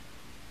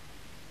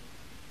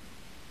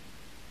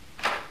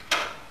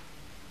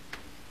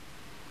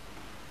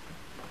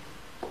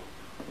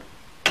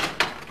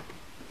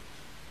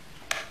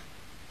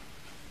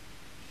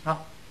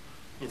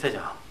你在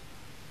家？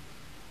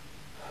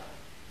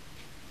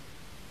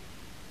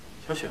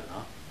小雪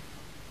呢？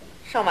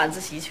上晚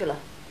自习去了。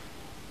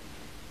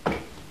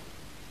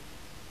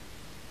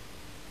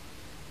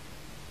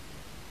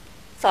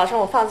早上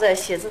我放在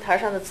写字台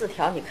上的字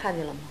条，你看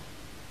见了吗？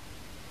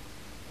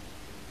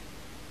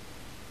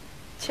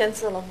签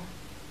字了吗？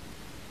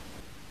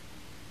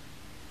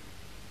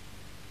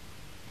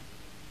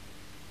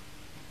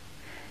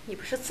你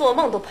不是做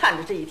梦都盼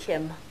着这一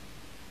天吗？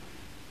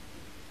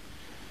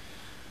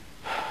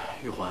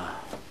玉环，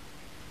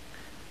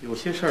有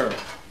些事儿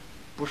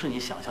不是你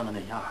想象的那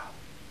样。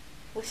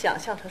我想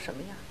象成什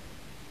么样？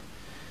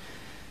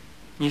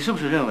你是不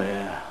是认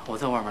为我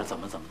在外面怎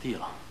么地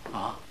了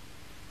啊？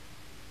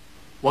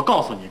我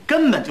告诉你，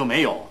根本就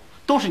没有，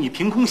都是你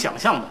凭空想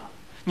象的。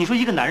你说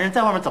一个男人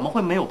在外面怎么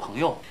会没有朋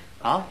友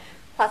啊？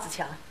花子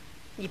强，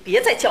你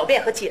别再狡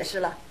辩和解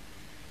释了。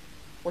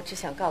我只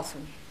想告诉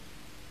你，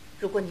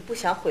如果你不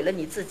想毁了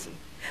你自己，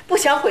不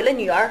想毁了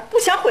女儿，不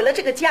想毁了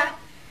这个家，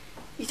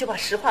你就把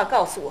实话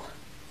告诉我，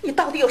你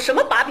到底有什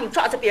么把柄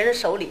抓在别人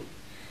手里？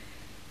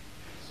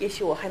也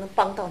许我还能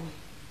帮到你。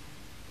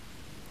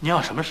你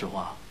要什么实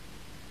话？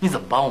你怎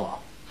么帮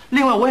我？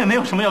另外，我也没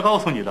有什么要告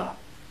诉你的。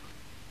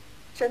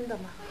真的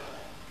吗？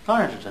当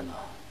然是真的。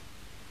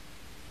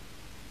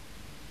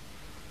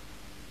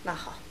那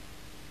好，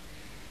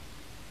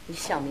你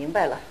想明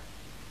白了，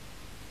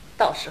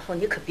到时候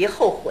你可别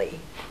后悔。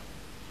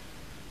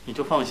你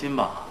就放心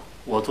吧，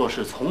我做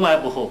事从来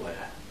不后悔。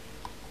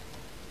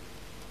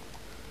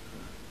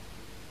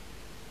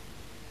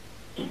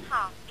您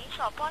好，您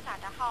所拨打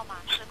的号码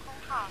是空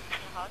号，请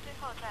核对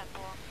后再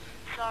拨。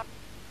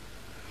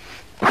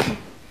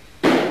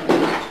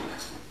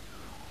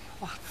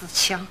华子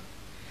强，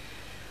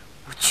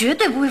我绝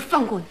对不会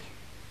放过你。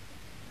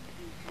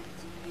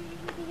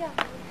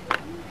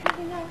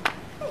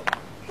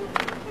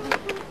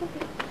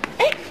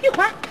哎，玉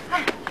环，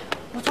哎，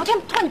我昨天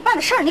托你办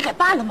的事儿，你给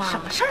办了吗？什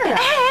么事儿啊？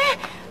哎，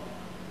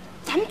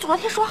咱们昨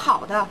天说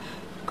好的，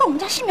跟我们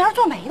家新苗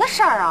做媒的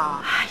事儿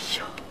啊。哎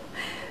呦，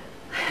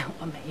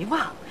我没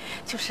忘，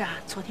就是啊，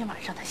昨天晚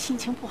上他心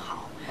情不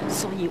好，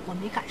所以我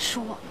没敢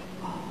说。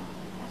哦，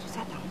那就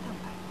再等等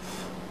吧。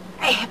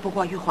哎，不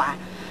过玉环，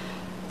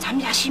咱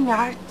们家新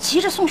苗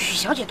急着送许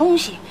小姐东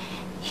西，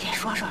你得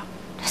说说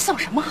这送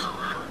什么好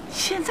啊？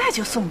现在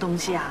就送东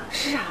西啊？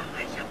是啊。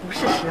哎呀，不是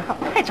时候，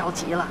太着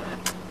急了。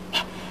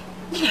哎，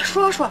你得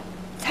说说，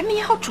咱们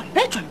也好准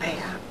备准备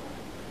啊。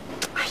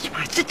哎呀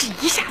妈，这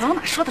一下子我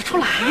哪说得出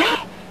来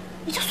呀？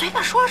你就随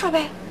便说说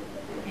呗。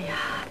哎呀，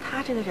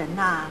他这个人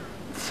呐，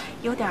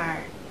有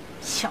点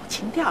小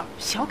情调、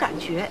小感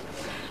觉。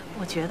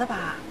我觉得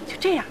吧，就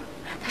这样，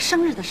他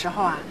生日的时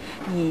候啊，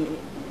你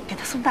给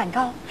他送蛋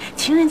糕；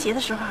情人节的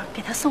时候啊，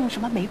给他送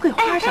什么玫瑰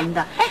花什么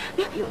的。哎，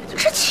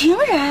是情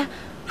人，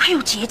还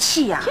有节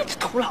气呀？这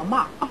土老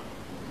帽啊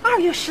！2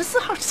月14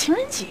号是情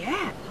人节。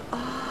哦，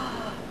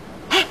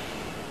哎，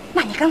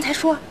那你刚才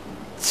说，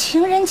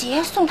情人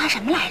节送他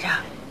什么来着？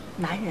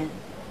男人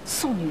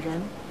送女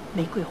人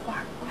玫瑰花，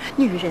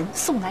女人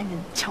送男人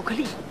巧克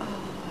力。哦，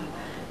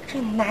这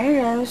男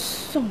人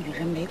送女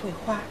人玫瑰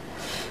花，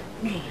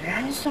女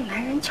人送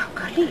男人巧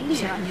克力。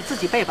行，你自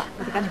己背吧，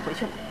我得赶紧回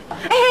去了。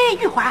哎，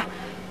玉环，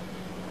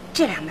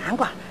这俩南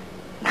瓜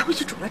拿回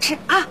去煮了吃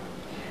啊！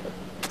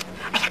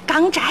哎呀，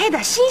刚摘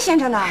的，新鲜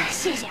着呢。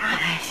谢谢啊。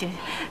哎，行。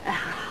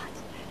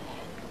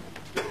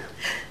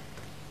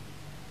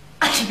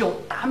哎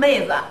呦，大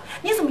妹子，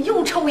你怎么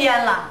又抽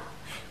烟了？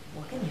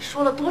我跟你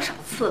说了多少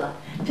次了，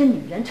这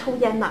女人抽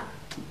烟呐，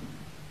这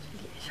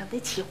脸上得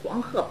起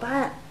黄褐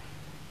斑。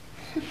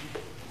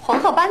黄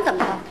褐斑怎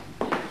么了？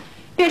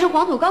变成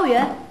黄土高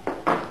原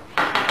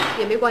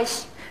也没关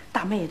系。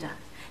大妹子，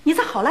你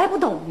咋好赖不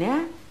懂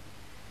呢？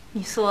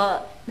你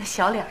说那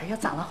小脸要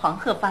长了黄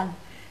褐斑，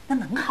那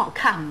能好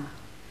看吗？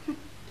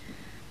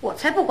我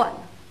才不管呢！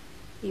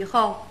以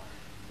后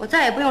我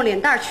再也不用脸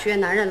蛋取悦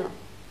男人了，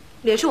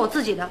脸是我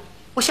自己的，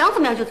我想怎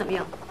么样就怎么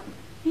样。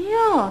哎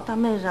呦，大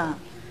妹子，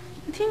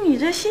听你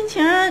这心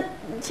情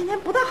今天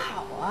不大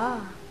好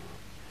啊。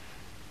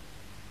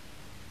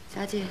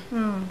佳姐，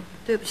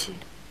对不起，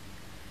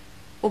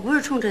我不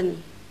是冲着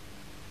你，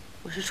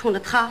我是冲着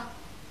他。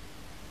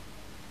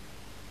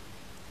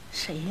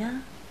谁呀？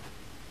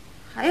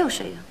还有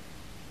谁呀？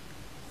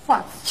华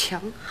子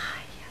强。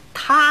哎呀，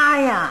他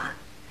呀，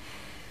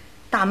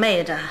大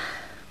妹子，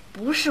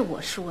不是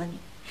我说你，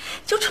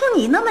就冲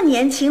你那么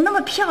年轻，那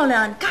么漂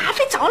亮，你干啥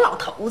非找老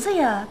头子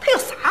呀？他有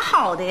啥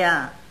好的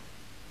呀？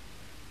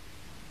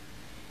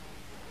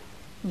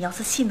你要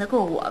是信得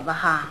过我吧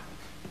哈，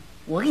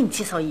我给你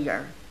介绍一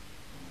人。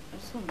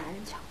送男人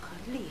巧克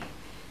力，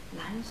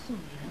男人送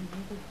女人玫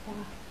瑰花，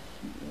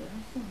女人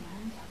送男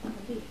人巧克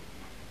力，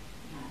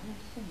男人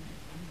送女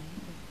人玫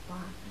瑰花，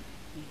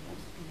女人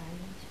送男人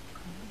巧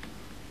克力，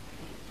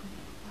玫瑰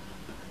花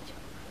巧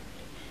克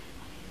力，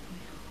玫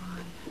瑰花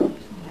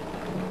送男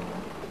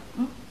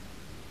人。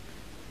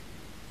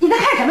你在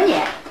看什么你？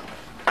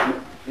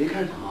没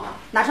看什么。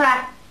拿出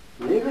来。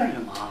没干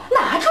什么。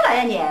拿出来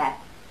呀你！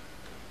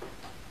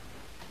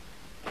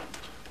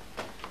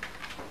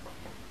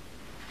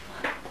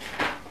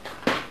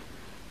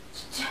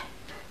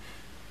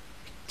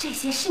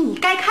些是你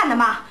该看的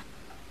吗？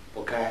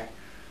不该，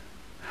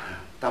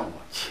但我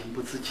情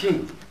不自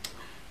禁。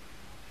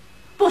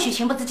不许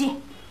情不自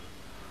禁。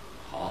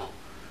好，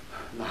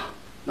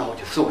那我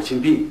就自我禁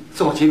闭，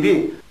自我禁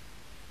闭。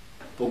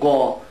不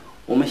过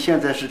我们现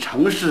在是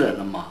城市人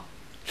了嘛，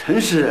城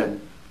市人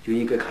就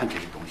应该看这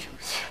些东西。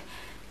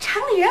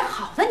城里人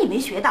好的你没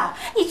学到，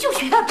你就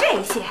学到这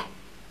些。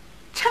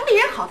城里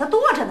人好的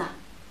多着呢，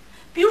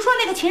比如说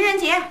那个情人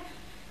节，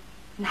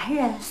男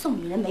人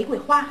送女人玫瑰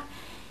花，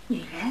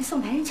女人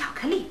送男人巧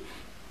克力。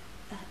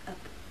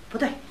不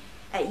对，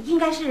应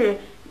该是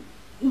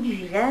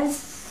女人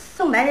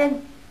送男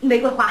人玫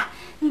瑰花，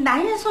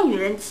男人送女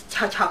人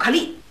巧克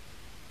力。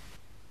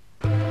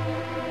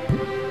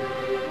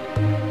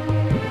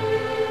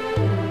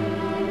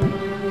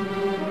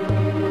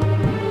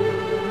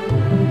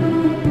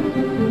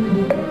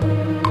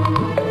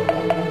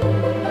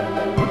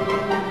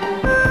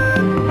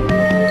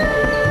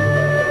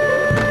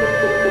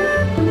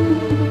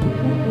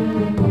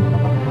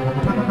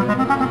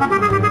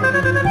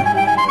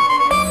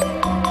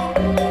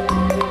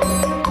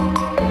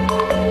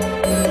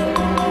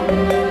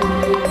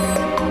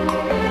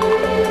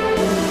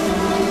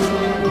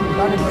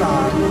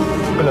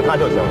跟着他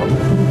就行了。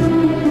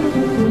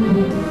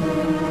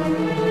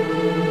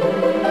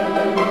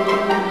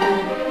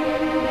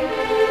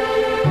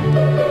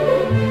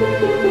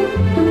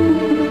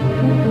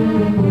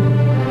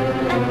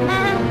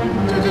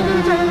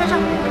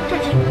这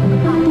停。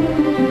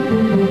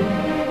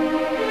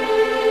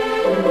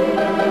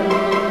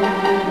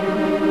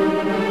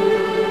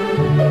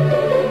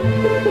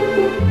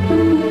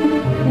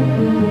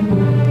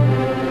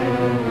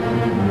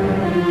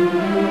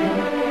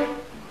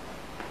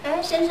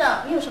先生，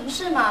你有什么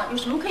事吗？有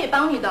什么可以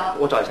帮你的？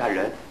我找一下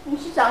人。你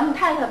是找你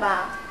太太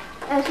吧？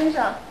哎，先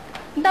生，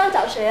你到底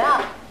找谁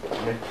啊？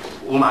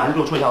我马上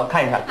就出去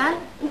看一下。哎，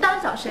你到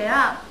底找谁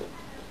啊？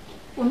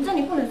我们这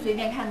里不能随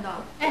便看的。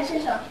哎，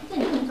先生，这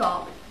里不能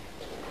走。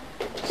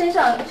先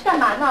生，你是干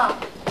嘛呢？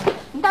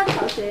你到底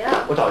找谁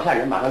啊？我找一下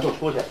人，马上就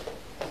出去。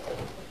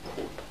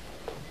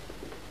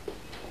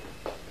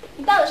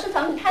你到底是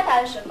找你太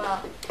太还是什么？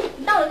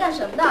你到底干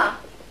什么的？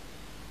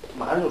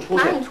马上就出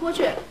去。马上你出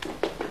去。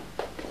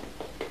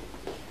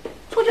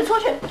出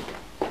去！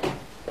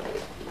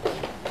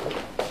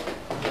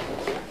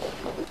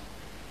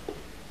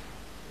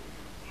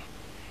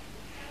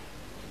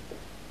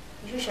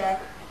你是谁？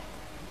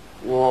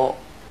我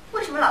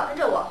为什么老跟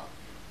着我？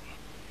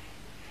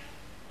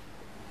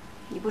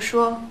你不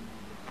说，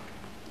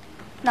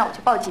那我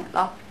就报警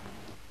了。